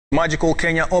Magical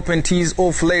Kenya Open tees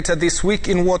off later this week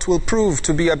in what will prove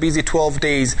to be a busy 12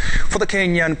 days for the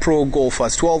Kenyan pro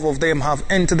golfers. 12 of them have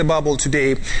entered the bubble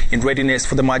today in readiness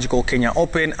for the Magical Kenya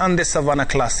Open and the Savannah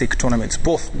Classic tournaments.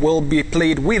 Both will be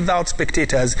played without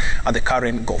spectators at the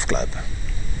current golf club.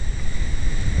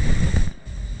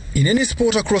 In any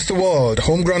sport across the world,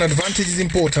 home ground advantage is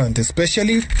important,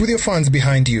 especially with your fans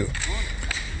behind you.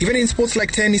 Even in sports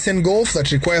like tennis and golf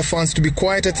that require fans to be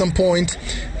quiet at some point,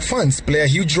 fans play a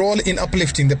huge role in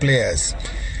uplifting the players.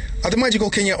 At the Magical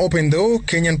Kenya Open though,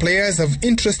 Kenyan players have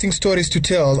interesting stories to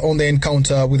tell on their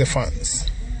encounter with the fans.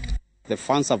 The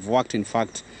fans have worked, in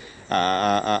fact,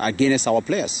 against our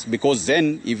players, because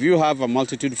then if you have a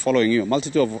multitude following you, a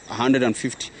multitude of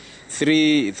 150,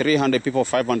 300 people,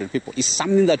 500 people, is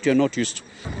something that you're not used to.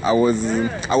 I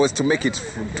was to make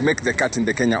the cut in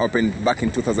the Kenya Open back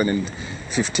in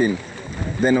 2015.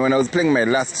 Then when I was playing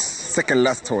my second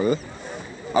last hole,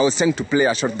 I was trying to play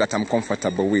a shot that I'm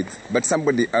comfortable with, but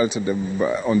somebody altered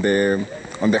on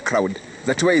the crowd.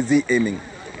 That way is he aiming.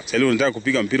 Sasa unataka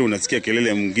kupiga mpira unasikia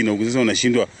kelele mwingine, sasa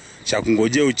unashindwa cha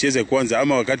kungojea ucheze kwanza,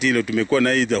 ama wakati ile tumekuwa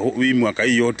na hii mwaka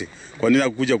hii yote, kwa nini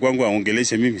akuja kwangu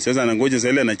aongeleshe mimi? Sasa anangoja sasa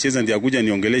ile anacheza ndio akuja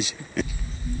niongeleshe.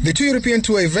 The two European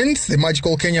Tour events, the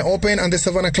Magical Kenya Open and the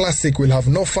Savannah Classic, will have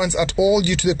no fans at all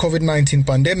due to the COVID-19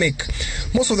 pandemic.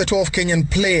 Most of the 12 Kenyan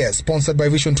players sponsored by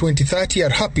Vision 2030 are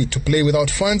happy to play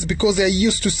without fans because they are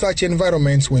used to such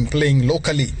environments when playing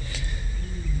locally.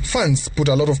 Fans put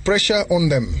a lot of pressure on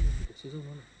them.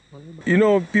 You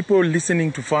know, people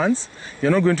listening to fans,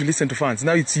 you're not going to listen to fans.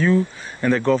 Now it's you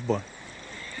and the golf ball,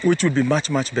 which would be much,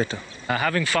 much better.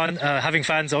 Having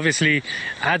fans obviously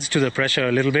adds to the pressure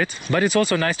a little bit, but it's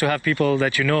also nice to have people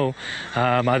that you know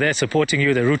are there supporting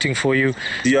you, they're rooting for you.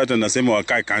 Ndio hata nasema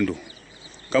wakae kando.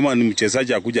 Kama ni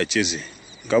mchezaji akuja acheze.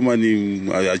 Kama ni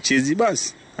achezi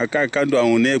basi akae kando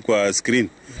aone kwa screen.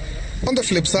 On the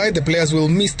flip side, the players will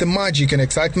miss the magic and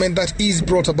excitement that is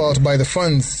brought about by the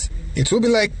fans. It will be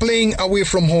like playing away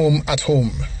from home at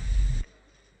home.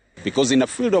 Because in a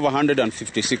field of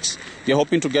 156, we are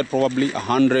hoping to get probably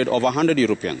over 100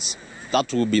 Europeans.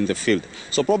 That will be in the field.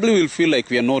 So probably we'll feel like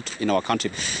we are not in our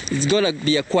country. It's going to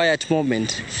be a quiet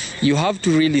moment. You have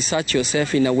to really search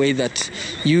yourself in a way that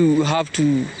you have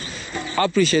to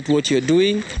appreciate what you're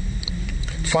doing.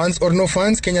 Fans or no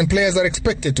fans, Kenyan players are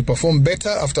expected to perform better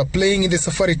after playing in the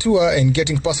Safari Tour and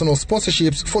getting personal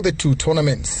sponsorships for the two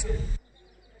tournaments.